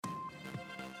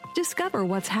Discover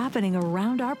what's happening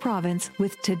around our province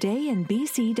with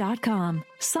todayinbc.com.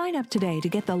 Sign up today to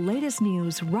get the latest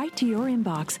news right to your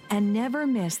inbox and never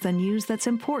miss the news that's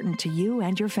important to you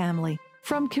and your family.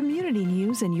 From community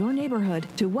news in your neighborhood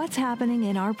to what's happening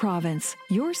in our province,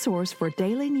 your source for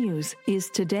daily news is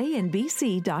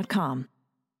todayinbc.com.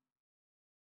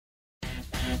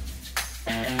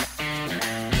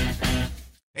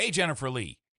 Hey, Jennifer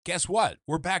Lee. Guess what?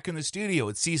 We're back in the studio.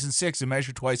 It's season 6 of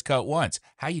Measure Twice, Cut Once.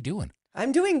 How you doing?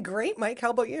 I'm doing great, Mike. How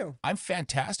about you? I'm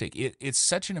fantastic. It's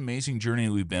such an amazing journey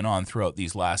we've been on throughout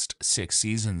these last 6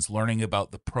 seasons, learning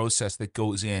about the process that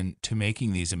goes into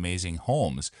making these amazing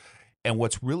homes. And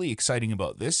what's really exciting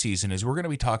about this season is we're going to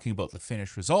be talking about the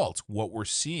finished results, what we're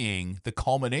seeing, the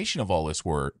culmination of all this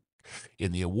work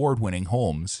in the award-winning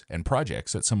homes and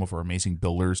projects that some of our amazing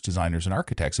builders, designers, and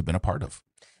architects have been a part of.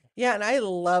 Yeah, and I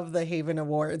love the HAVAN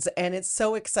Awards, and it's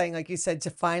so exciting, like you said, to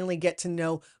finally get to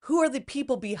know who are the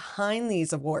people behind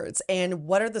these awards and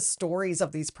what are the stories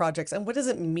of these projects and what does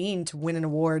it mean to win an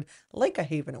award like a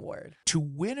HAVAN Award. To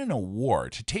win an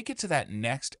award, to take it to that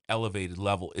next elevated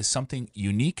level is something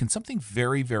unique and something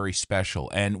very, very special,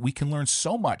 and we can learn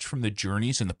so much from the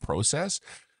journeys and the process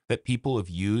that people have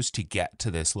used to get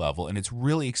to this level. And it's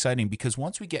really exciting because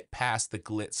once we get past the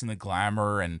glitz and the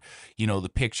glamour and,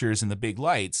 the pictures and the big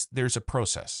lights, there's a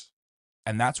process.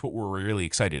 And that's what we're really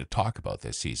excited to talk about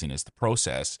this season is the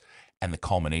process and the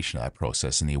culmination of that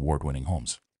process in the award-winning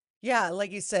homes. Yeah,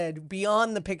 like you said,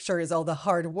 beyond the picture is all the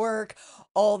hard work,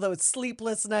 all those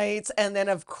sleepless nights, and then,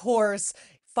 of course,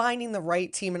 finding the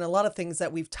right team and a lot of things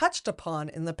that we've touched upon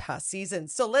in the past season.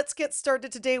 So let's get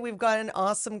started today. We've got an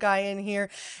awesome guy in here,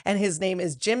 and his name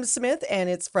is Jim Smith, and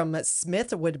it's from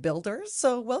Smith Wood Builders.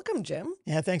 So welcome, Jim.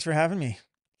 Yeah, thanks for having me.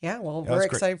 Yeah, well, we're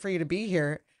excited for you to be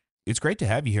here. It's great to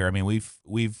have you here. I mean,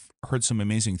 we've heard some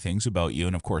amazing things about you,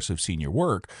 and of course, I've seen your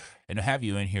work. And to have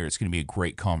you in here, it's going to be a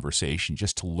great conversation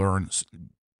just to learn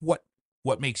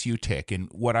what makes you tick. And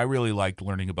what I really liked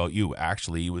learning about you,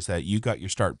 actually, was that you got your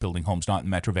start building homes not in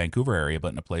the Metro Vancouver area,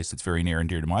 but in a place that's very near and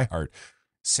dear to my heart,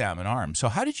 Salmon Arm. So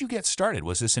how did you get started?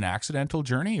 Was this an accidental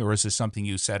journey, or is this something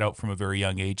you set out from a very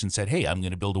young age and said, hey, I'm going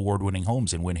to build award-winning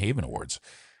homes and win HAVAN Awards?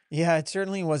 Yeah, it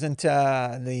certainly wasn't,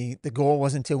 the goal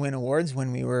wasn't to win awards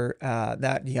when we were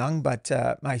that young, but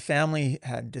my family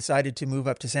had decided to move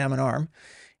up to Salmon Arm.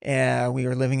 We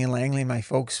were living in Langley. My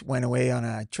folks went away on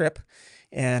a trip,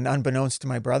 and unbeknownst to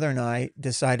my brother and I,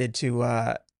 decided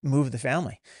to move the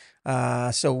family.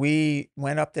 So we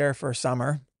went up there for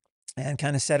summer and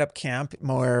kind of set up camp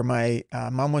where my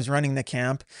mom was running the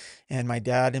camp, and my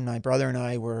dad and my brother and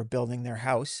I were building their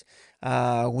house.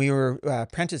 We were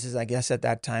apprentices, I guess, at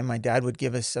that time. My dad would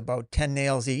give us about 10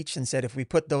 nails each and said if we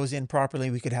put those in properly,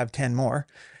 we could have 10 more.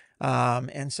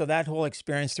 And so that whole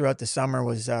experience throughout the summer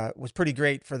was pretty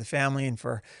great for the family and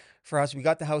for us. We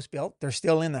got the house built. They're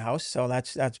still in the house, so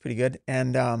that's pretty good.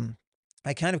 And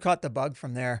I kind of caught the bug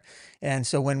from there. And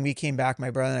so when we came back,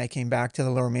 my brother and I came back to the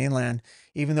Lower Mainland,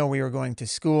 even though we were going to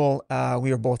school,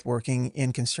 we were both working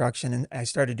in construction, and I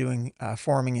started doing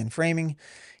forming and framing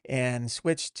and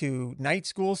switched to night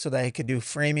school so that I could do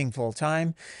framing full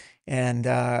time, and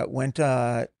went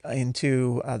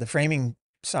into the framing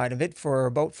side of it for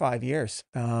about 5 years.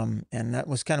 And that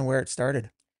was kind of where it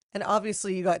started. And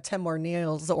obviously you got 10 more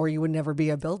nails or you would never be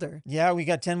a builder. Yeah, we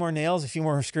got 10 more nails, a few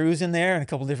more screws in there, and a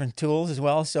couple different tools as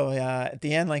well. So at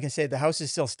the end, like I said, the house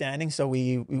is still standing, so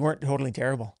we weren't totally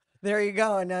terrible. There you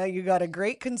go. And now you got a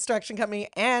great construction company.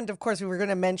 And of course, we're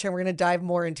going to dive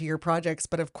more into your projects,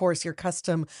 but of course, you're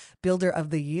Custom Builder of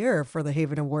the Year for the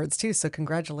HAVAN Awards too. So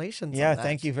congratulations. Yeah, on that.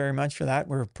 Thank you very much for that.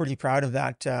 We're pretty proud of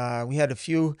that. We had a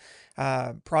few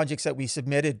projects that we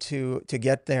submitted to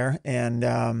get there.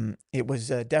 And it was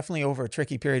definitely over a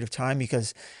tricky period of time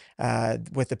because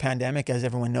with the pandemic, as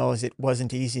everyone knows, it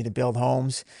wasn't easy to build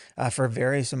homes for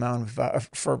various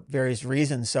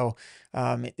reasons. So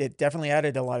it definitely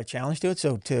added a lot of challenge to it.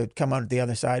 So to come out the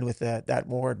other side with that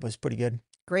award was pretty good.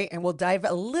 Great. And we'll dive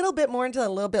a little bit more into that a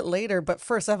little bit later. But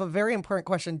first, I have a very important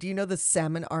question. Do you know the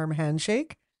Salmon Arm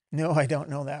handshake? No, I don't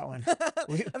know that one.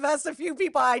 I've asked a few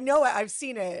people. I know it. I've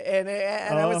seen it. And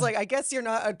I was like, I guess you're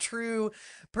not a true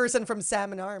person from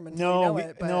Salmon Arm.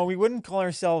 No, we wouldn't call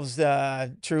ourselves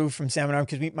true from Salmon Arm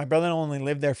because my brother only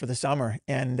lived there for the summer.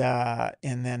 And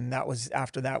then that was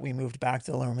after that we moved back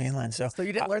to the Lower Mainland. So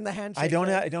you didn't learn the handshake? I don't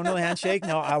know the handshake.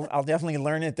 No, I'll definitely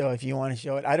learn it though if you want to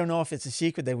show it. I don't know if it's a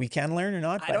secret that we can learn or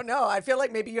not. I don't know. I feel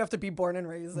like maybe you have to be born and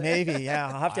raised there. Maybe, yeah.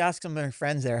 I'll have to ask some of my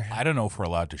friends there. I don't know if we're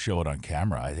allowed to show it on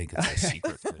camera. I think it's a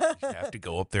secret. You have to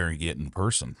go up there and get in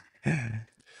person.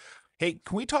 Hey,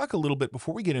 can we talk a little bit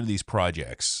before we get into these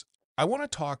projects? I want to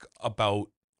talk about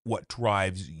what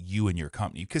drives you and your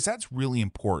company, because that's really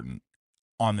important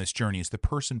on this journey, is the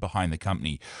person behind the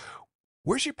company.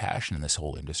 Where's your passion in this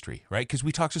whole industry, right? Because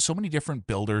we talk to so many different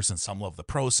builders, and some love the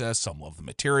process, some love the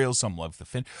materials, some love the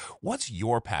fin. What's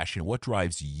your passion? What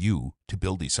drives you to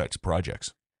build these types of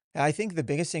projects? I think the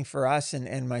biggest thing for us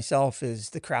and myself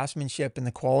is the craftsmanship and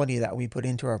the quality that we put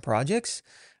into our projects.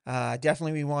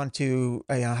 Definitely, we want to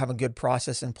have a good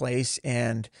process in place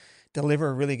and deliver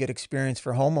a really good experience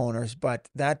for homeowners, but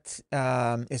that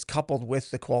is coupled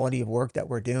with the quality of work that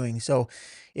we're doing. So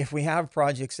if we have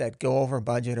projects that go over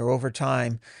budget or over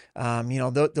time,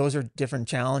 those are different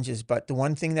challenges, but the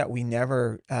one thing that we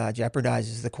never jeopardize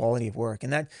is the quality of work.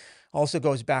 And that also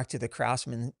goes back to the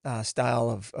craftsman style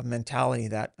of mentality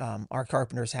that our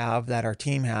carpenters have, that our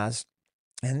team has.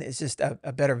 And it's just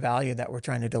a better value that we're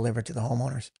trying to deliver to the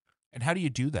homeowners. And how do you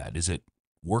do that? Is it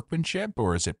workmanship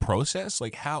or is it process?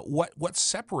 Like what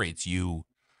separates you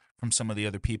from some of the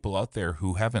other people out there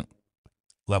who haven't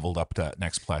leveled up to that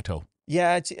next plateau?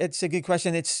 Yeah, it's a good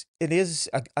question. It is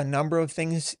a number of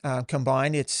things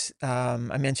combined. It's I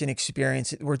mentioned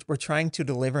experience. We're trying to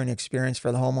deliver an experience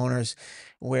for the homeowners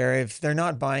where if they're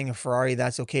not buying a Ferrari,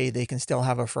 that's okay. They can still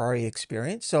have a Ferrari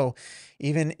experience. So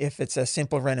even if it's a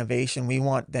simple renovation, we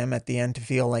want them at the end to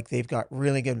feel like they've got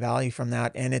really good value from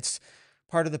that. And it's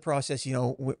part of the process.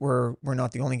 We're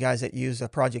not the only guys that use a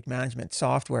project management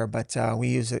software, but we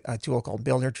use a tool called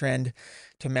Builder Trend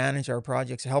to manage our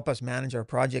projects, to help us manage our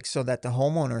projects so that the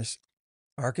homeowners,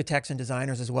 architects and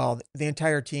designers as well, the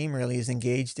entire team really is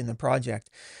engaged in the project.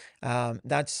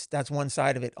 That's one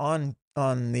side of it. On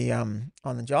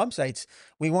the job sites,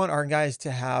 we want our guys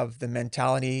to have the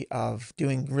mentality of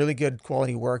doing really good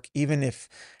quality work, even if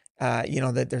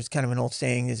that there's kind of an old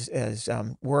saying is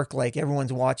work like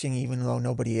everyone's watching, even though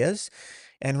nobody is.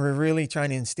 And we're really trying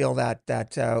to instill that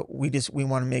we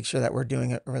want to make sure that we're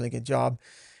doing a really good job.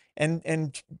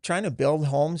 And trying to build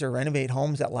homes or renovate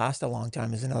homes that last a long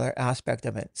time is another aspect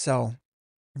of it. So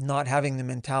not having the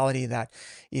mentality that,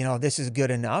 this is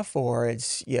good enough, or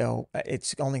it's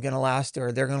only going to last,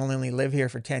 or they're going to only live here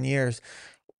for 10 years.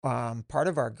 Part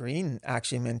of our green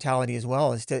actually mentality as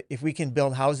well is if we can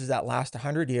build houses that last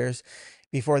 100 years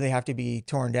before they have to be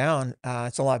torn down,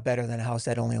 it's a lot better than a house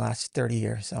that only lasts 30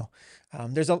 years. So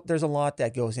there's a lot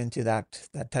that goes into that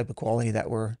type of quality that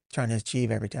we're trying to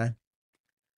achieve every time.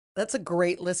 That's a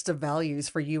great list of values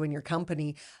for you and your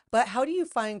company. But how do you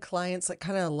find clients that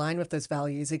kind of align with those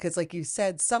values? Because, like you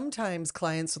said, sometimes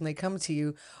clients, when they come to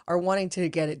you, are wanting to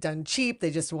get it done cheap. They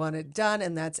just want it done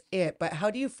and that's it. But how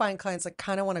do you find clients that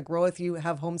kind of want to grow with you,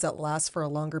 have homes that last for a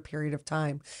longer period of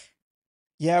time?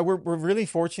 Yeah, we're really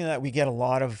fortunate that we get a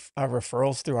lot of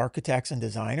referrals through architects and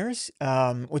designers,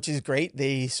 which is great.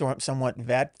 They somewhat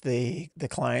vet the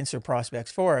clients or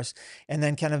prospects for us, and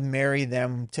then kind of marry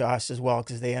them to us as well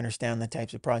because they understand the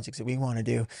types of projects that we want to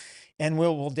do. And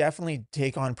we'll definitely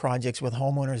take on projects with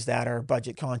homeowners that are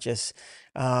budget conscious,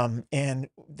 and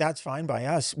that's fine by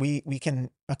us. We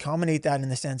can accommodate that in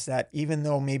the sense that even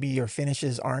though maybe your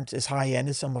finishes aren't as high end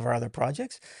as some of our other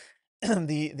projects,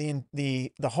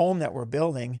 the home that we're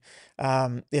building,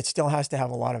 it still has to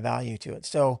have a lot of value to it.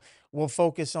 So we'll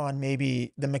focus on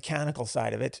maybe the mechanical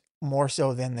side of it more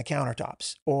so than the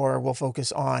countertops, or we'll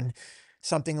focus on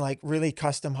something like really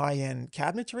custom high-end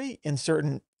cabinetry in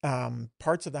certain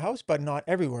parts of the house, but not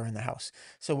everywhere in the house.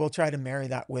 So we'll try to marry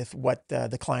that with what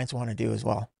the clients want to do as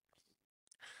well.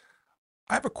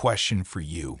 I have a question for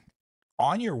you.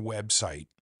 On your website,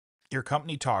 your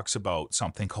company talks about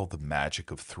something called the magic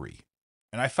of three.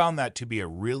 And I found that to be a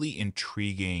really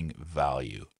intriguing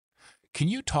value. Can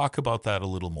you talk about that a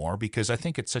little more? Because I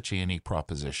think it's such a unique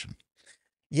proposition.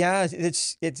 Yeah,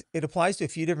 it applies to a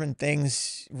few different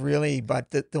things really,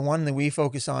 but the one that we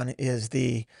focus on is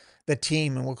the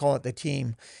team, and we'll call it the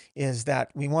team, is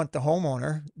that we want the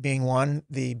homeowner being one,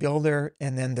 the builder,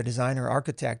 and then the designer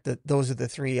architect. Those are the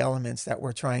three elements that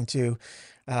we're trying to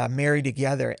marry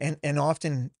together. And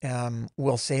often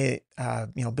we'll say,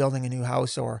 building a new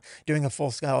house or doing a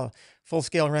full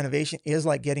scale renovation is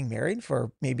like getting married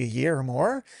for maybe a year or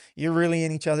more. You're really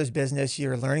in each other's business.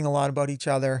 You're learning a lot about each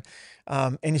other.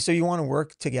 And so you want to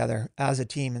work together as a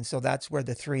team. And so that's where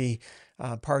the three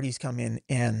parties come in,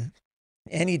 and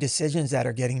any decisions that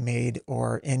are getting made,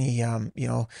 or any,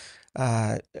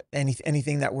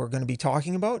 anything that we're going to be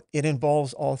talking about, it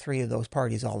involves all three of those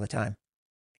parties all the time.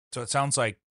 So it sounds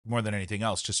like more than anything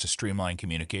else, just a streamlined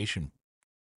communication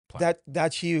plan.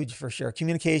 That's huge for sure.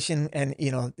 Communication, and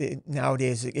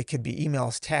nowadays it could be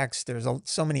emails, text. There's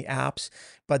so many apps,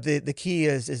 but the key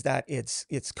is that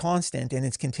it's constant and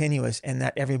it's continuous, and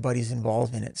that everybody's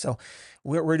involved in it. So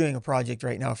we're doing a project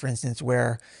right now, for instance,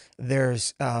 where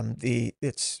there's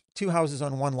it's two houses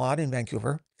on one lot in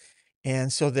Vancouver.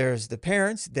 And so there's the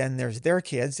parents, then there's their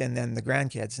kids, and then the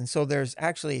grandkids. And so there's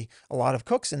actually a lot of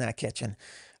cooks in that kitchen.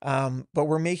 But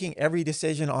we're making every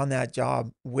decision on that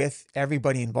job with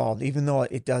everybody involved, even though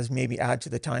it does maybe add to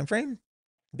the time frame,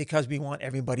 because we want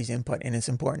everybody's input, and it's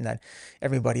important that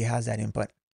everybody has that input.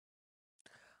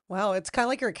 Wow, it's kind of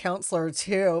like your counselor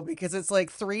too, because it's like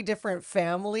three different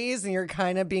families and you're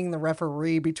kind of being the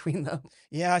referee between them.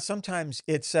 Yeah, sometimes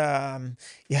it's we're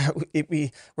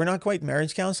not quite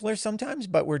marriage counselors sometimes,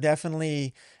 but we're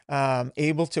definitely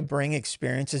able to bring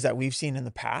experiences that we've seen in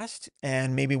the past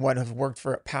and maybe what have worked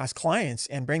for past clients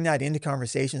and bring that into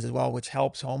conversations as well, which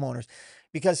helps homeowners.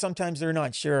 Because sometimes they're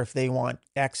not sure if they want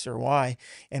X or Y,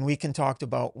 and we can talk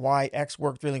about why X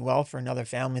worked really well for another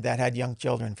family that had young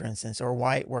children, for instance, or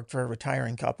why it worked for a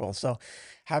retiring couple. So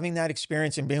having that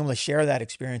experience and being able to share that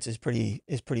experience is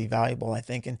pretty valuable, I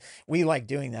think, and we like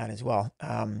doing that as well.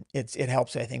 It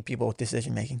helps, I think, people with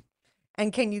decision making.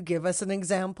 And can you give us an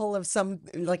example of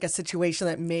like a situation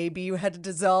that maybe you had to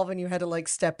dissolve and you had to like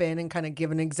step in and kind of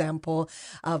give an example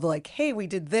of like, hey, we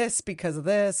did this because of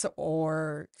this,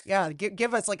 or yeah,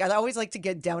 give us like, I always like to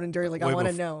get down and dirty. Like, I want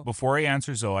to know. Before he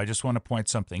answers, though, I just want to point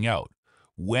something out.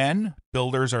 When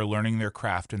builders are learning their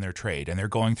craft and their trade, and they're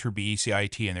going through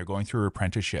BECIT and they're going through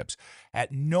apprenticeships,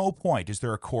 at no point is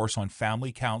there a course on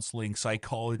family counseling,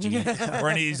 psychology, or any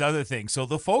of these other things. So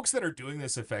the folks that are doing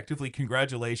this effectively,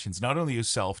 congratulations. Not only are you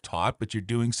self-taught, but you're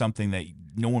doing something that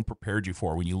no one prepared you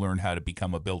for when you learn how to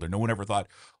become a builder. No one ever thought,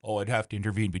 oh, I'd have to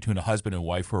intervene between a husband and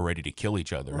wife who are ready to kill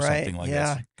each other or something like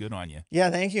that. So good on you. Yeah,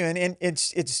 thank you. And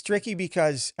it's tricky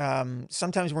because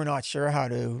sometimes we're not sure how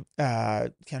to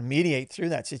kind of mediate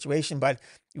through that situation, but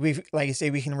like I say,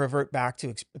 we can revert back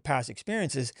to past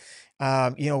experiences.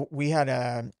 We had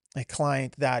a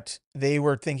client that they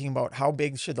were thinking about how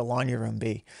big should the laundry room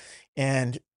be.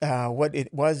 And what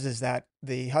it was is that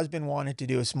the husband wanted to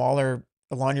do a smaller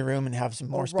laundry room and have some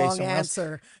more space. Wrong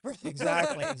answer.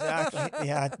 Exactly.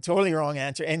 Yeah, totally wrong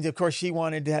answer. And of course,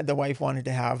 the wife wanted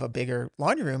to have a bigger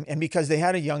laundry room. And because they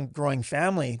had a young growing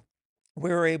family, we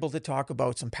were able to talk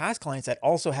about some past clients that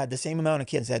also had the same amount of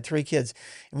kids, they had 3 kids.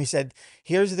 And we said,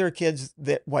 here's their kids,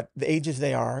 what the ages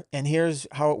they are, and here's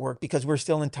how it worked, because we're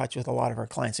still in touch with a lot of our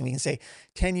clients. And we can say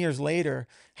 10 years later,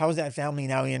 how is that family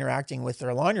now interacting with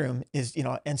their laundry room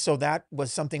and so that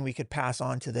was something we could pass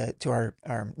on to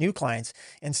our new clients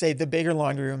and say the bigger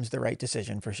laundry room is the right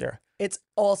decision for sure. It's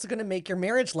also going to make your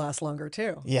marriage last longer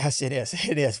too. Yes, it is.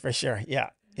 It is for sure.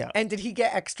 Yeah. Yeah. And did he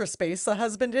get extra space, the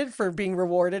husband did, for being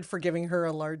rewarded for giving her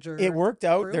a larger It worked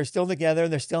out. room? They're still together.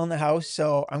 They're still in the house.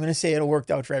 So I'm going to say it worked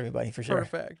out for everybody for sure.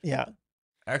 Perfect. Yeah.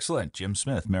 Excellent. Jim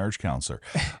Smith, marriage counselor.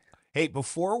 Hey,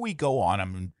 before we go on,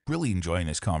 I'm really enjoying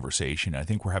this conversation. I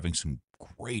think we're having some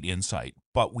great insight,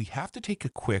 but we have to take a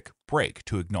quick break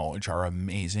to acknowledge our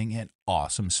amazing and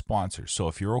awesome sponsors. So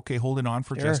if you're okay holding on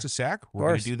for just a sec, we're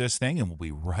going to do this thing and we'll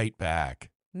be right back.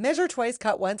 Measure Twice,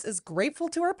 Cut Once is grateful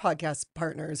to our podcast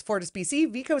partners, Fortis BC,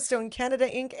 Vico Stone Canada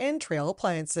Inc., and Trail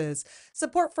Appliances.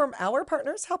 Support from our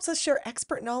partners helps us share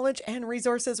expert knowledge and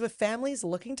resources with families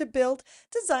looking to build,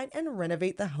 design, and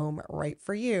renovate the home right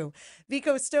for you.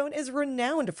 Vico Stone is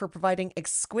renowned for providing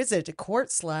exquisite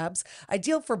quartz slabs,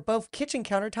 ideal for both kitchen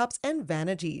countertops and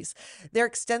vanities. Their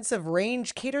extensive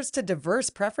range caters to diverse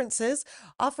preferences,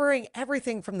 offering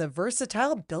everything from the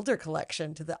versatile builder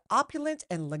collection to the opulent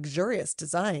and luxurious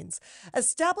designs.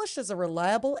 Established as a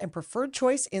reliable and preferred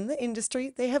choice in the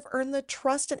industry, they have earned the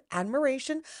trust and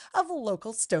admiration of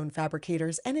local stone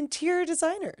fabricators and interior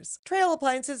designers. Trail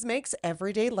Appliances makes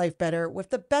everyday life better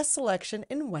with the best selection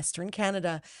in Western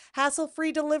Canada,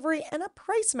 hassle-free delivery, and a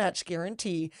price match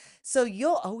guarantee, so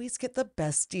you'll always get the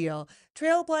best deal.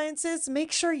 Trail Appliances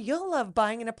make sure you'll love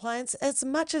buying an appliance as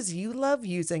much as you love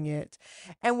using it.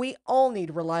 And we all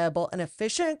need reliable and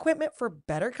efficient equipment for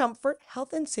better comfort,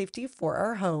 health, and safety for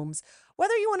our homes.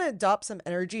 Whether you want to adopt some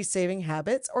energy-saving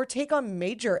habits or take on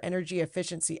major energy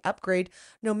efficiency upgrade,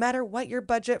 no matter what your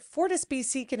budget, Fortis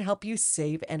BC can help you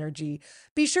save energy.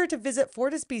 Be sure to visit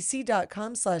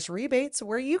fortisbc.com/rebates,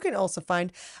 where you can also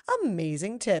find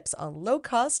amazing tips on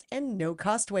low-cost and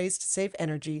no-cost ways to save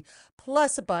energy,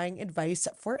 plus buying advice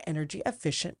for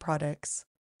energy-efficient products.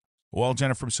 Well,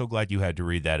 Jennifer, I'm so glad you had to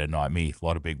read that and not me. A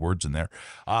lot of big words in there.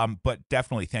 But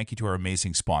definitely thank you to our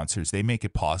amazing sponsors. They make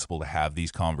it possible to have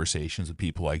these conversations with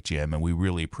people like Jim, and we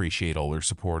really appreciate all their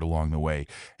support along the way.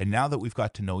 And now that we've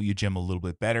got to know you, Jim, a little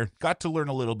bit better, got to learn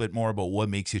a little bit more about what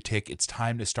makes you tick, it's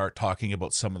time to start talking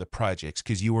about some of the projects,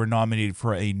 because you were nominated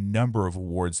for a number of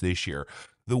awards this year.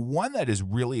 The one that is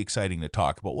really exciting to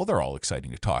talk about, well, they're all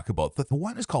exciting to talk about, but the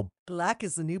one is called Black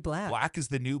is the New Black. Black is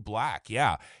the New Black,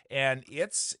 yeah. And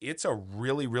it's a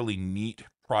really, really neat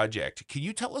project. Can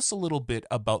you tell us a little bit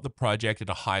about the project at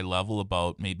a high level,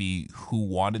 about maybe who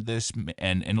wanted this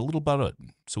and a little about it,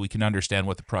 so we can understand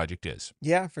what the project is?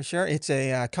 Yeah, for sure. It's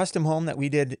a custom home that we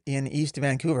did in East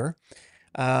Vancouver.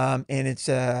 And it's,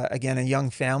 again, a young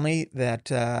family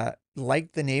that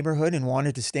liked the neighborhood and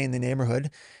wanted to stay in the neighborhood,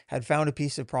 had found a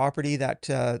piece of property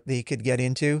that they could get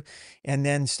into, and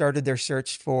then started their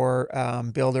search for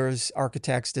builders,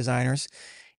 architects, designers,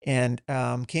 and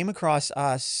came across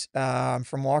us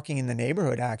from walking in the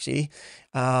neighborhood, actually,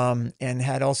 and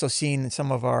had also seen some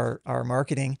of our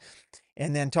marketing,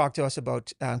 and then talked to us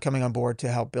about coming on board to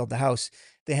help build the house.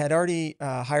 They had already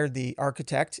hired the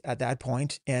architect at that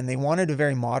point, and they wanted a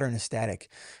very modern aesthetic.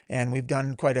 And we've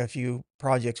done quite a few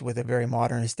projects with a very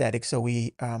modern aesthetic, so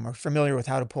we are familiar with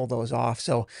how to pull those off.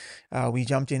 So we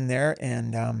jumped in there,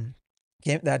 and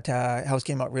that house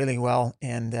came out really well,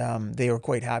 and they were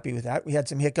quite happy with that. We had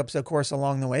some hiccups, of course,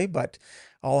 along the way, but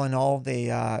all in all, they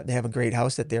have a great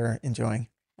house that they're enjoying.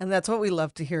 And that's what we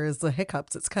love to hear, is the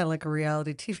hiccups. It's kind of like a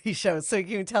reality TV show. So can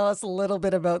you tell us a little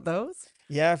bit about those?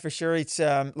 Yeah, for sure. It's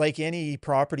like any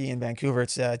property in Vancouver,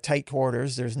 it's tight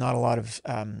quarters. There's not a lot of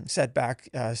setback,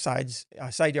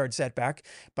 side yard setback.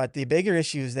 But the bigger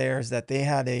issues there is that they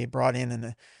had brought in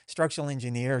a structural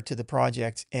engineer to the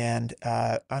project. And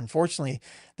unfortunately,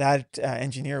 that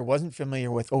engineer wasn't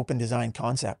familiar with open design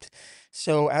concept.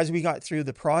 So as we got through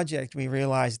the project, we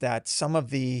realized that some of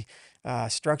the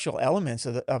structural elements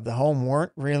of the home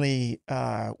weren't really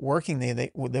working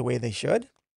the way they should.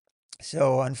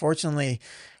 So unfortunately,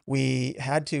 we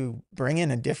had to bring in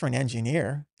a different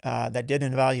engineer that did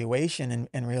an evaluation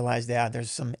and realized that there's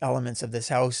some elements of this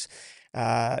house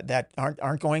that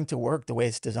aren't going to work the way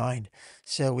it's designed.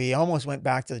 So we almost went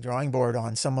back to the drawing board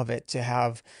on some of it to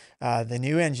have the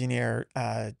new engineer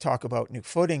talk about new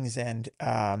footings and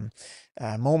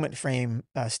moment frame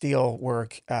steel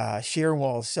work, shear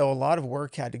walls. So a lot of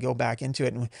work had to go back into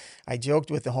it. And I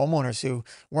joked with the homeowners who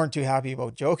weren't too happy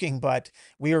about joking, but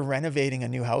we were renovating a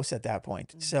new house at that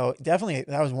point. So definitely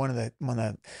that was one of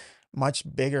the much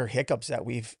bigger hiccups that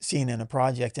we've seen in a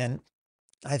project. And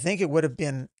I think it would have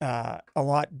been a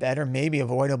lot better, maybe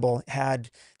avoidable,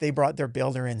 had they brought their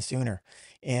builder in sooner.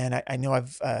 And I know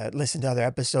I've listened to other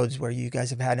episodes where you guys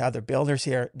have had other builders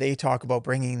here. They talk about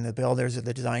bringing the builders or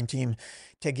the design team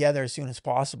together as soon as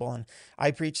possible. And I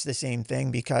preach the same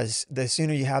thing, because the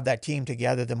sooner you have that team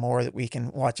together, the more that we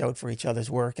can watch out for each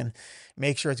other's work and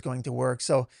make sure it's going to work.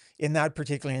 So in that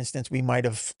particular instance, we might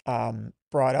have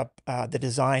brought up the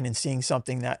design and seeing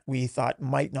something that we thought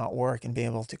might not work and be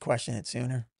able to question it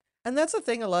sooner. And that's the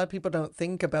thing a lot of people don't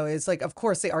think about, is like, of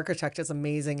course, the architect is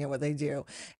amazing at what they do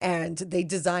and they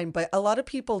design, but a lot of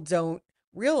people don't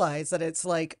realize that it's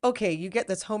like, okay, you get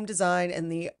this home design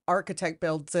and the architect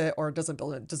builds it, or doesn't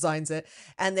build it, designs it,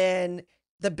 and then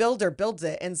the builder builds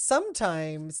it. And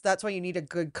sometimes that's why you need a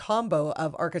good combo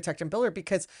of architect and builder,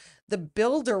 because the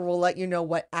builder will let you know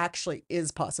what actually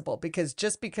is possible. Because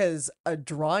just because a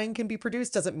drawing can be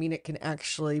produced doesn't mean it can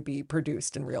actually be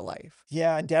produced in real life.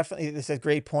 Yeah, definitely. This is a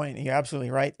great point. You're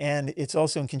absolutely right. And it's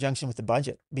also in conjunction with the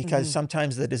budget, because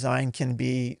sometimes the design can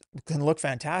look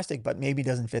fantastic, but maybe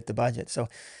doesn't fit the budget. So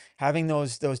having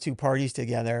those two parties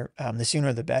together, the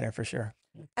sooner the better, for sure.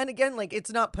 And again, like, it's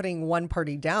not putting one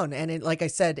party down. And like I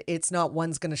said, it's not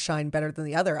one's going to shine better than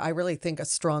the other. I really think a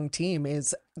strong team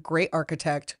is great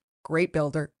architect, great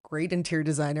builder, great interior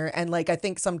designer. And like, I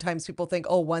think sometimes people think,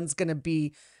 oh, one's going to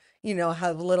be,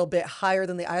 have a little bit higher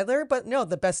than the other. But no,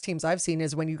 the best teams I've seen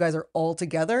is when you guys are all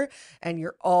together and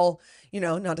you're all,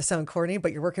 not to sound corny,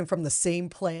 but you're working from the same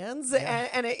plans,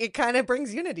 and it kind of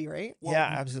brings unity, right? Well, yeah,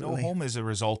 absolutely. No home is a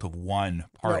result of one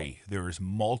party. No. There's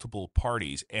multiple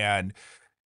parties. And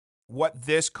what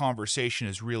this conversation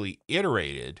has really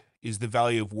iterated is the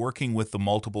value of working with the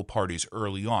multiple parties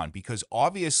early on, because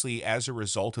obviously as a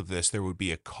result of this, there would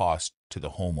be a cost to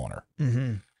the homeowner.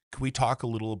 Mm-hmm. Can we talk a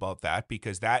little about that?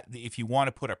 Because that, if you want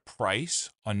to put a price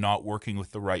on not working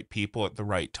with the right people at the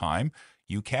right time,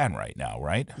 you can right now,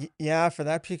 right? Yeah, for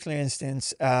that particular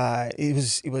instance,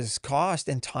 it was cost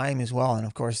and time as well, and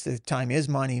of course, the time is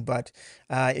money. But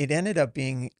it ended up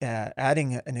being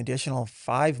adding an additional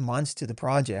 5 months to the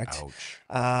project.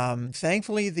 Ouch.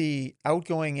 Thankfully, the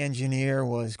outgoing engineer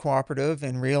was cooperative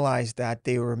and realized that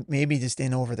they were maybe just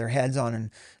in over their heads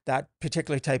on that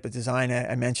particular type of design.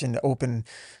 I mentioned open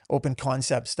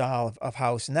concept style of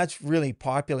house, and that's really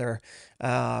popular.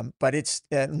 But it's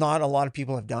not a lot of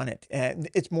people have done it, and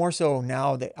it's more so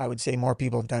now that I would say more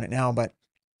people have done it now. But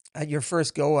at your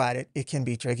first go at it, it can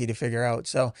be tricky to figure out.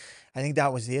 So I think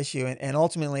that was the issue. And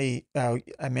ultimately,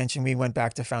 I mentioned we went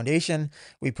back to foundation,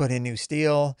 we put in new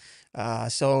steel.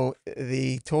 So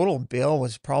the total bill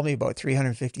was probably about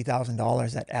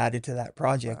 $350,000 that added to that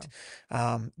project.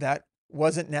 Wow. That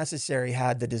wasn't necessary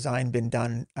had the design been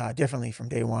done differently from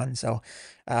day one. So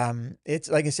it's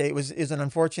like I say, is an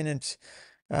unfortunate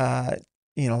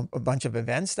a bunch of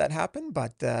events that happen,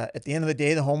 but at the end of the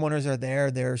day, the homeowners are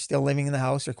there. They're still living in the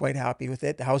house. They're quite happy with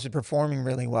it. The house is performing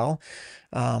really well.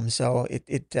 So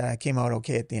it came out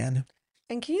okay at the end.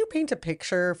 And can you paint a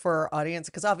picture for our audience?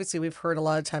 Because obviously we've heard a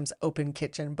lot of times open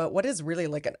kitchen, but what is really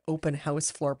like an open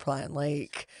house floor plan?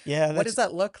 Like, yeah, what does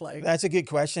that look like? That's a good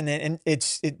question. And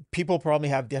people probably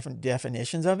have different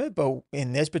definitions of it, but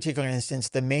in this particular instance,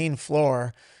 the main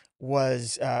floor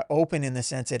was open in the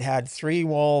sense it had 3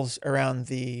 walls around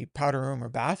the powder room or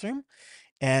bathroom,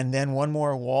 and then one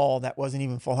more wall that wasn't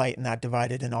even full height, and that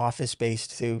divided an office space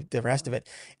to the rest of it.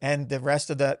 And the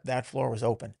rest of that floor was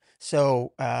open.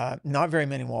 So not very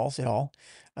many walls at all.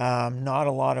 Not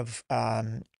a lot of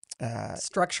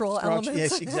structural elements.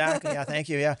 Yes, exactly. Yeah, thank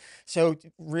you. Yeah. So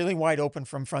really wide open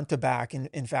from front to back. And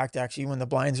in fact, actually, when the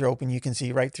blinds are open, you can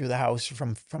see right through the house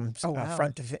from wow.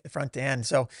 front to end.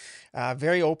 So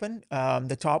very open.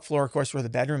 The top floor, of course, where the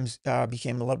bedrooms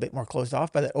became a little bit more closed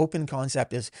off, but the open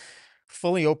concept is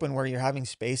fully open where you're having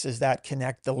spaces that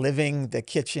connect the living, the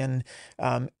kitchen.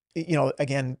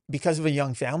 Again, because of a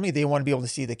young family, they want to be able to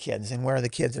see the kids and where the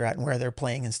kids are at and where they're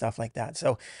playing and stuff like that.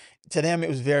 So to them, it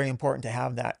was very important to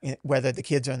have that, whether the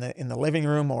kids are in the living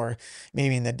room or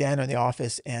maybe in the den or the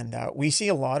office. And we see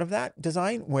a lot of that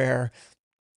design where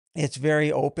it's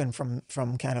very open from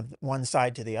kind of one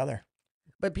side to the other.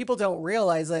 But people don't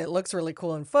realize that it looks really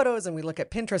cool in photos, and we look at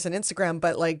Pinterest and Instagram.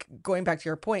 But like going back to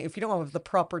your point, if you don't have the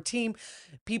proper team,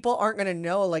 people aren't going to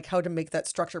know like how to make that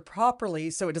structure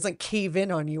properly so it doesn't cave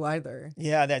in on you either.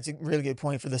 Yeah, that's a really good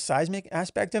point. For the seismic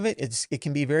aspect of it, it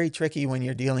can be very tricky when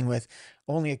you're dealing with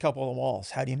only a couple of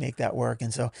walls. How do you make that work?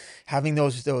 And so having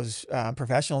those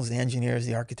professionals, the engineers,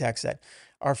 the architects that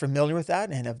are familiar with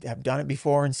that and have done it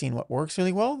before and seen what works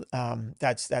really well,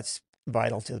 that's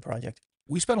vital to the project.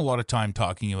 We spent a lot of time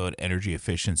talking about energy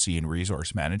efficiency and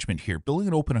resource management here. Building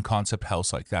an open concept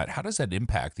house like that, how does that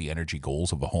impact the energy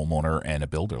goals of a homeowner and a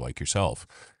builder like yourself?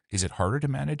 Is it harder to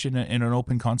manage in an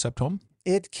open concept home?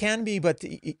 It can be, but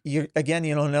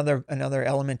another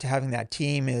element to having that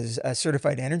team is a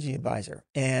certified energy advisor,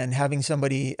 and having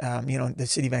somebody, the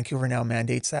city of Vancouver now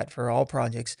mandates that for all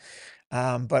projects.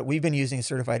 But we've been using a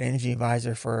certified energy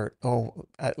advisor for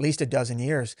at least a dozen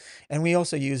years, and we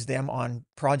also use them on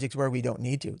projects where we don't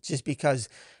need to, just because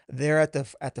they're at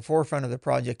the forefront of the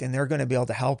project, and they're going to be able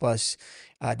to help us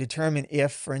determine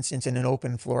if, for instance, in an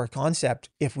open floor concept,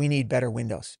 if we need better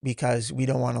windows because we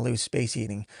don't want to lose space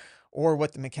heating, or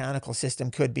what the mechanical system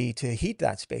could be to heat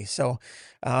that space. So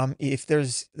if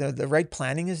there's the right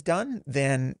planning is done,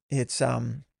 then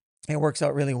it works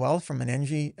out really well from an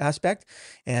energy aspect,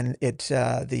 and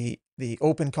the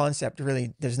open concept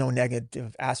really, there's no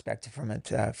negative aspect from it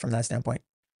from that standpoint.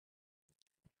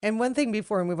 And one thing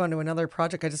before we move on to another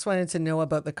project, I just wanted to know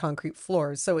about the concrete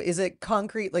floors. So is it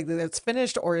concrete, like that's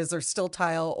finished, or is there still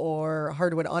tile or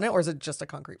hardwood on it, or is it just a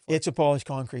concrete floor? It's a polished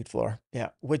concrete floor, yeah,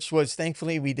 which was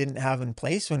thankfully we didn't have in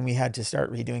place when we had to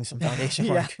start redoing some foundation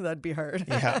work. Yeah, that'd be hard.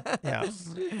 Yeah.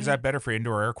 Is that better for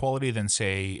indoor air quality than,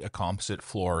 say, a composite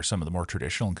floor or some of the more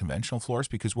traditional and conventional floors?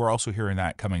 Because we're also hearing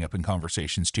that coming up in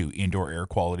conversations too, indoor air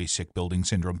quality, sick building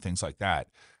syndrome, things like that.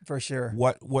 For sure.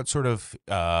 What sort of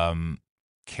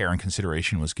care and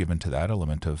consideration was given to that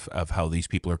element of how these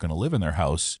people are going to live in their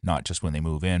house, not just when they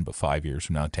move in, but 5 years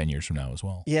from now, 10 years from now as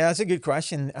well? Yeah, that's a good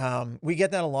question. We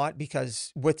get that a lot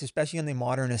because especially in the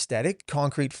modern aesthetic,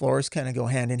 concrete floors kind of go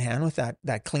hand in hand with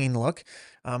that clean look.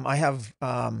 I have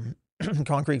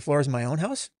concrete floors in my own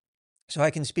house. So I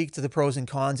can speak to the pros and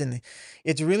cons, and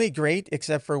it's really great,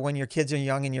 except for when your kids are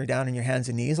young and you're down on your hands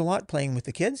and knees a lot playing with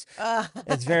the kids. Uh,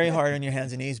 It's very hard on your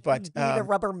hands and knees, but you need a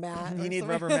rubber mat. you or need something.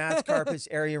 rubber mats, carpets,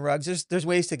 area rugs. There's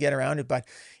ways to get around it, but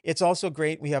it's also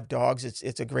great. We have dogs.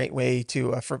 It's a great way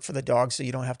to for the dogs, so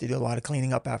you don't have to do a lot of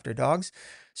cleaning up after dogs.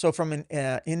 So from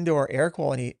an indoor air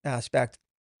quality aspect,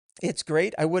 it's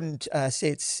great. I wouldn't say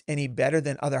it's any better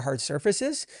than other hard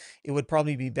surfaces. It would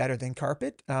probably be better than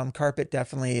carpet. Carpet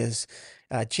definitely is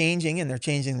changing, and they're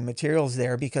changing the materials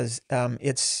there because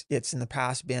it's in the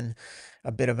past been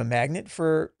a bit of a magnet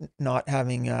for not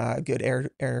having good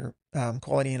air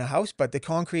quality in a house. But the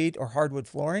concrete or hardwood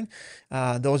flooring,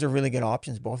 those are really good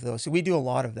options, both of those. So we do a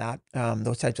lot of that,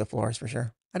 those types of floors for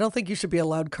sure. I don't think you should be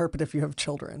allowed carpet if you have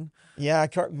children. Yeah,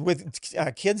 with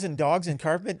kids and dogs and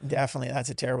carpet, definitely that's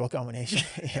a terrible combination.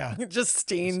 Yeah, It just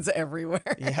stains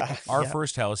everywhere. yeah. Our yeah.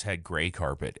 first house had gray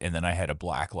carpet, and then I had a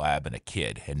black lab and a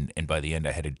kid, and by the end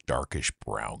I had a darkish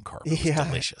brown carpet. It was Yeah.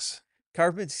 delicious.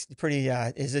 Carpet's pretty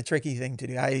is a tricky thing to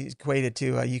do. I equate it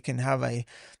to you can have a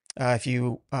if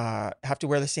you have to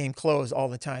wear the same clothes all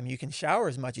the time, you can shower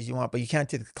as much as you want, but you can't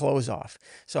take the clothes off.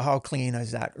 So how clean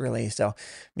is that really? So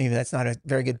maybe that's not a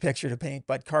very good picture to paint,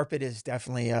 but carpet is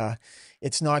definitely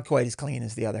it's not quite as clean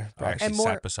as the other I products. actually more-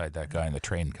 sat beside that guy in the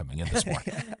train coming in this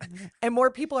morning. And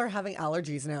more people are having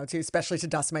allergies now too, especially to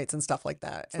dust mites and stuff like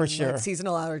that. For And, sure. like,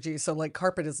 seasonal allergies. So like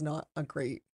carpet is not a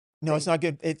great. No, it's not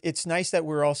good. It's nice that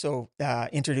we're also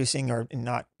introducing, or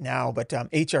not now, but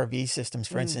HRV systems,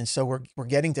 for instance. So we're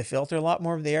getting to filter a lot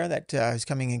more of the air that is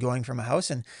coming and going from a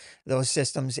house, and those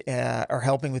systems are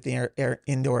helping with the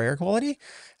indoor air quality.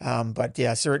 But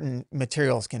yeah, certain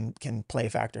materials can play a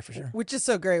factor for sure. Which is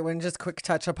so great. When just quick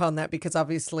touch upon that, because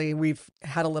obviously we've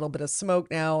had a little bit of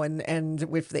smoke now, and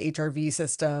with the HRV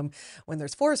system, when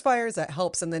there's forest fires, that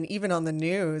helps. And then even on the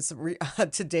news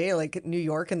today, like New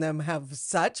York and them have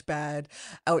such bad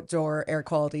outdoor air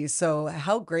quality. So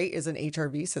how great is an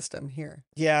HRV system here?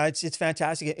 Yeah, it's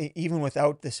fantastic. Even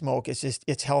without the smoke,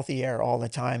 it's healthy air all the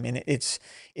time, and it's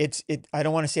I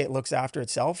don't want to say it looks after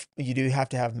itself. You do have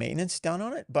to have maintenance done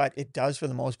on it, but it does for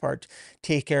the most part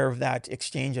take care of that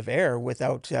exchange of air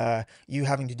without you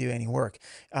having to do any work.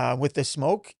 With the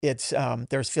smoke, it's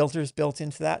there's filters built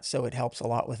into that, so it helps a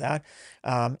lot with that.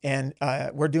 And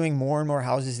we're doing more and more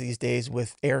houses these days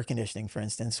with air conditioning, for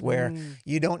instance, where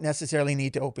you don't necessarily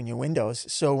need to open your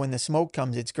windows. So when the smoke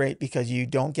comes, it's great because you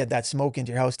don't get that smoke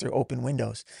into your house through open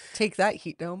windows. Take that,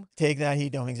 heat dome. Take that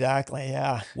heat dome, exactly.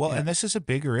 Yeah. Well, Yeah. and this is a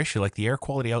bigger issue. Like the air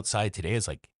quality outside today is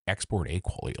like export A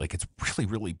quality. Like it's really,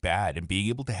 really bad. And being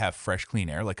able to have fresh, clean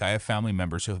air. Like I have family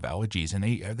members who have allergies, and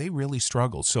they really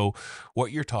struggle. So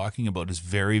what you're talking about is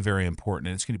very, very important,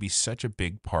 and it's going to be such a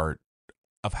big part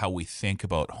of how we think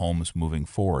about homes moving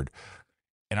forward.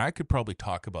 And I could probably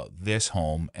talk about this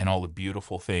home and all the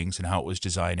beautiful things and how it was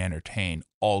designed to entertain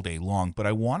all day long. But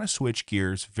I want to switch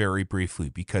gears very briefly,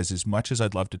 because as much as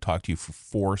I'd love to talk to you for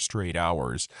 4 straight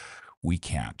hours, we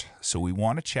can't. So we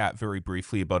want to chat very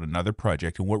briefly about another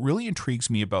project. And what really intrigues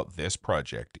me about this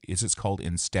project is it's called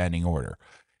In Standing Order.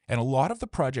 And a lot of the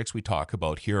projects we talk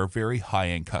about here are very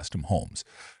high-end custom homes.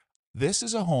 This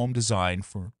is a home designed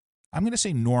for, I'm going to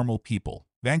say, normal people.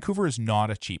 Vancouver is not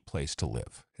a cheap place to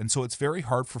live. And so it's very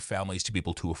hard for families to be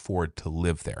able to afford to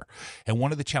live there. And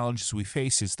one of the challenges we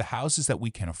face is the houses that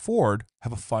we can afford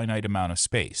have a finite amount of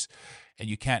space. And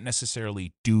you can't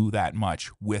necessarily do that much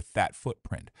with that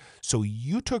footprint. So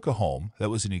you took a home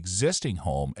that was an existing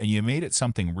home and you made it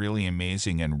something really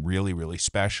amazing and really, really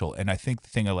special. And I think the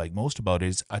thing I like most about it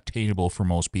is attainable for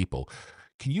most people.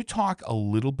 Can you talk a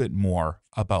little bit more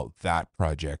about that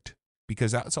project?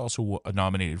 Because that's also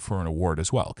nominated for an award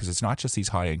as well, because it's not just these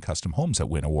high-end custom homes that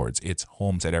win awards, it's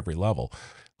homes at every level.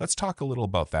 Let's talk a little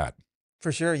about that.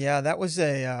 For sure. Yeah, that was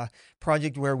a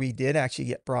project where we did actually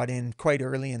get brought in quite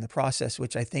early in the process,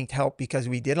 which I think helped because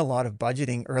we did a lot of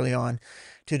budgeting early on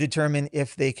to determine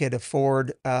if they could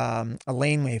afford a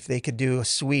laneway, if they could do a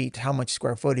suite, how much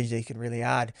square footage they could really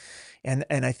add. And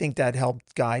I think that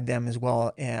helped guide them as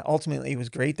well. And ultimately, it was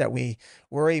great that we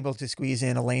were able to squeeze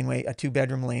in a laneway, a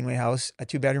 2-bedroom laneway house, a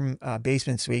 2-bedroom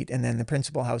basement suite, and then the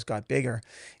principal house got bigger.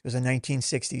 It was a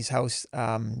 1960s house.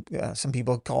 Some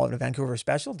people call it a Vancouver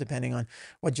special, depending on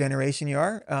what generation you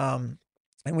are.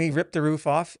 And we ripped the roof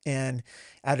off and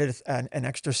added an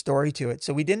extra story to it.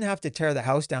 So we didn't have to tear the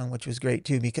house down, which was great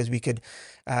too, because we could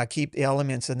keep the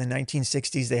elements. In the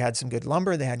 1960s, they had some good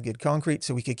lumber, they had good concrete,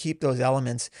 so we could keep those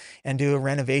elements and do a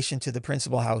renovation to the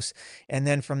principal house. And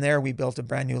then from there, we built a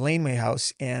brand new laneway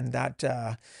house, and that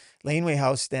laneway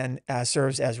house then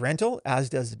serves as rental, as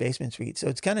does the basement suite. So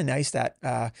it's kind of nice that,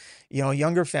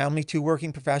 younger family, 2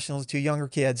 working professionals, 2 younger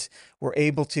kids were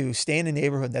able to stay in a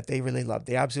neighborhood that they really loved.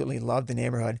 They absolutely loved the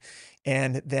neighborhood,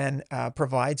 and then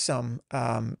provide some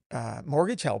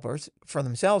mortgage helpers for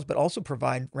themselves, but also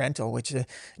provide rental, which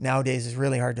nowadays is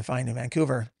really hard to find in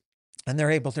Vancouver. And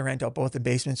they're able to rent out both the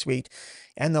basement suite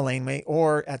and the laneway,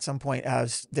 or at some point,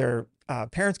 as their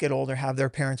parents get older, have their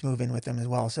parents move in with them as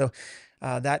well. So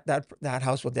that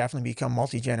house will definitely become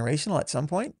multi-generational at some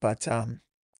point. But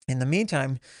in the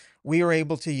meantime, we were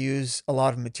able to use a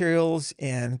lot of materials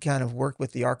and kind of work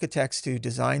with the architects to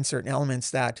design certain elements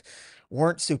that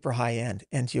weren't super high end.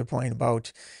 And to your point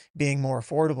about being more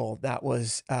affordable, that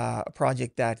was a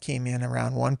project that came in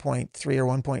around 1.3 or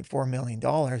 $1.4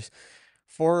 million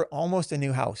for almost a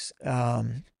new house.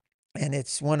 And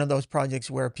it's one of those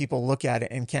projects where people look at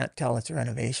it and can't tell it's a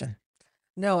renovation.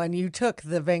 No, and you took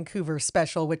the Vancouver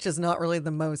special, which is not really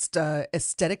the most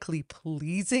aesthetically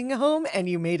pleasing home, and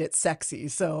you made it sexy.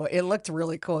 So it looked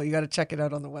really cool. You got to check it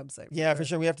out on the website. Yeah, for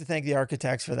sure. We have to thank the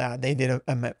architects for that. They did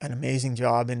an amazing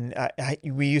job. And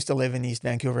we used to live in East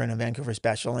Vancouver in a Vancouver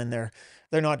special, and they're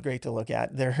not great to look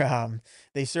at.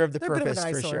 They serve the They're a bit of purpose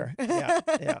an for eyesore. sure.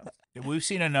 Yeah. We've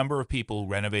seen a number of people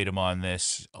renovate them on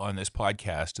this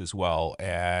podcast as well,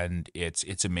 and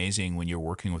it's amazing when you're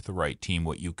working with the right team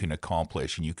what you can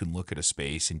accomplish, and you can look at a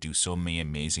space and do so many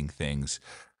amazing things.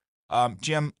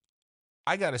 Jim,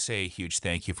 I got to say a huge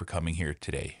thank you for coming here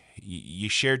today. You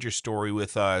shared your story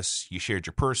with us. You shared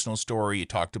your personal story. You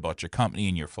talked about your company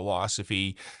and your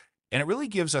philosophy. And it really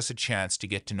gives us a chance to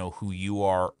get to know who you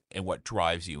are and what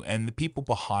drives you and the people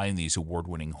behind these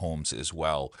award-winning homes as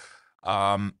well.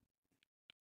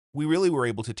 We really were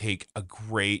able to take a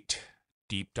great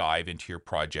deep dive into your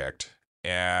project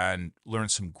and learn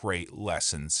some great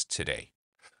lessons today.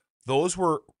 Those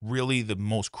were really the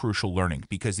most crucial learning,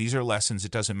 because these are lessons.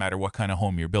 It doesn't matter what kind of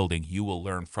home you're building, you will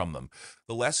learn from them.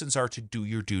 The lessons are to do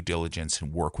your due diligence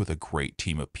and work with a great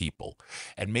team of people,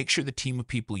 and make sure the team of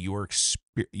people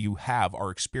you have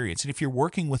are experienced. And if you're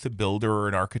working with a builder or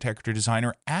an architect or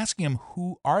designer, ask them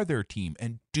who are their team,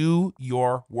 and do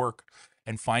your work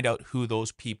and find out who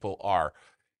those people are.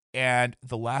 And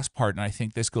the last part, and I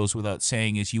think this goes without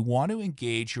saying, is you want to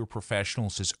engage your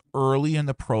professionals as early in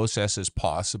the process as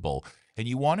possible. And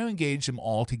you want to engage them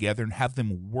all together and have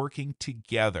them working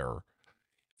together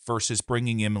versus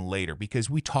bringing them in later, because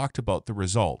we talked about the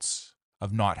results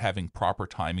of not having proper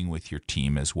timing with your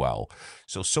team as well.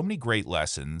 So many great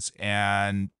lessons.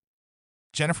 And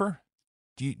Jennifer,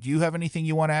 do you have anything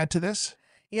you want to add to this?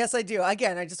 Yes, I do.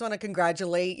 Again, I just want to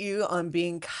congratulate you on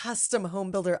being Custom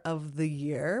Home Builder of the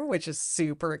Year, which is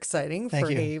super exciting Thank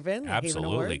for you. Haven. the Haven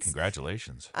Absolutely. Awards.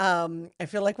 Congratulations. I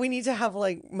feel like we need to have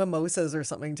like mimosas or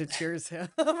something to cheers him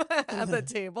at the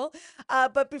table.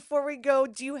 But before we go,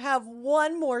 do you have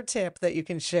one more tip that you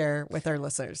can share with our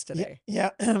listeners today?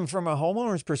 Yeah. From a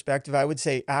homeowner's perspective, I would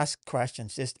say ask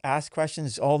questions. Just ask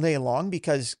questions all day long,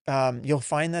 because you'll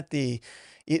find that the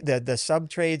sub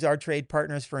trades, our trade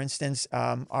partners, for instance,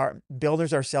 our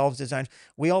builders ourselves, designers,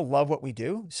 we all love what we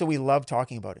do. So we love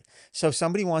talking about it. So if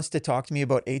somebody wants to talk to me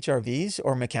about HRVs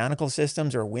or mechanical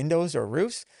systems or windows or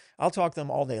roofs, I'll talk to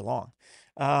them all day long.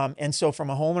 And so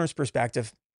from a homeowner's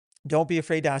perspective, don't be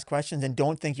afraid to ask questions, and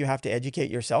don't think you have to educate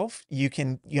yourself. You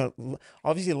can,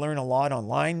 obviously learn a lot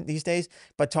online these days,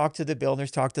 but talk to the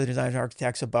builders, talk to the designers,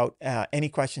 architects about any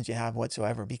questions you have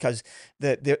whatsoever, because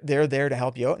they're there to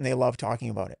help you out, and they love talking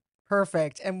about it.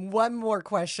 Perfect. And one more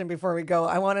question before we go.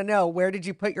 I want to know, where did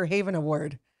you put your Haven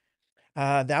Award?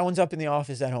 That one's up in the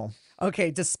office at home.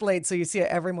 Okay, displayed so you see it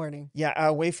every morning. Yeah,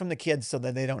 away from the kids so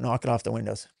that they don't knock it off the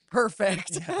windows.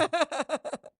 Perfect. Yeah.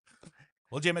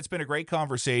 Well, Jim, it's been a great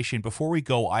conversation. Before we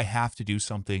go, I have to do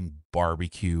something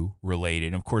barbecue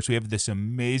related. Of course, we have this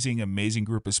amazing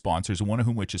group of sponsors, one of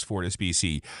whom which is Fortis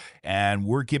BC. And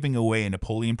we're giving away a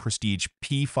Napoleon Prestige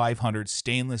P500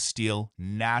 stainless steel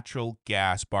natural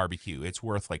gas barbecue. It's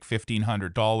worth like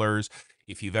 $1,500.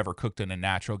 If you've ever cooked on a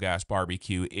natural gas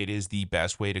barbecue, it is the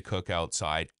best way to cook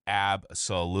outside.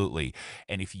 Absolutely.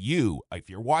 And if you're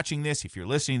watching this, if you're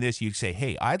listening to this, you say,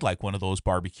 hey, I'd like one of those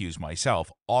barbecues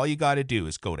myself. All you got to do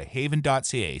is go to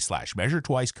havan.ca/measure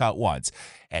twice, cut once,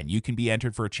 and you can be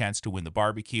entered for a chance to win the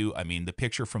barbecue. I mean, the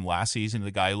picture from last season,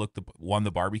 the guy who won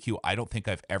the barbecue, I don't think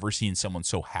I've ever seen someone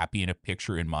so happy in a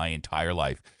picture in my entire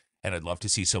life. And I'd love to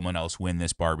see someone else win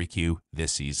this barbecue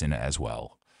this season as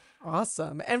well.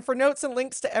 Awesome. And for notes and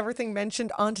links to everything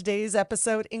mentioned on today's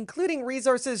episode, including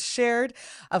resources shared,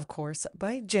 of course,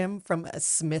 by Jim from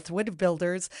Smithwood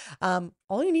Builders,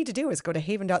 all you need to do is go to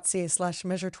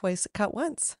havan.ca/measure twice, cut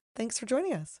once. Thanks for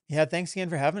joining us. Yeah, thanks again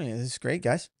for having me. This is great,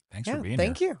 guys. Thanks for being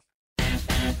thank here. you.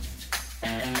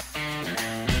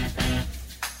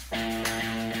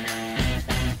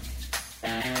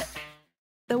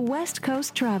 The West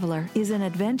Coast Traveler is an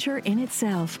adventure in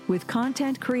itself, with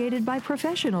content created by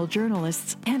professional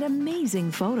journalists and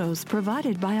amazing photos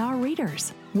provided by our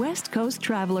readers.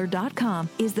 WestCoastTraveler.com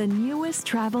is the newest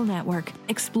travel network,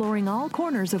 exploring all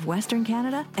corners of Western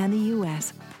Canada and the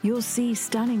U.S. You'll see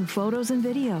stunning photos and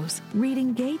videos, read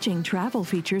engaging travel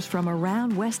features from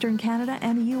around Western Canada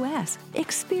and the U.S.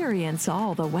 Experience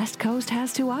all the West Coast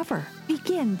has to offer.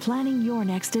 Begin planning your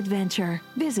next adventure.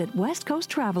 Visit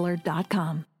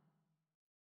WestCoastTraveler.com.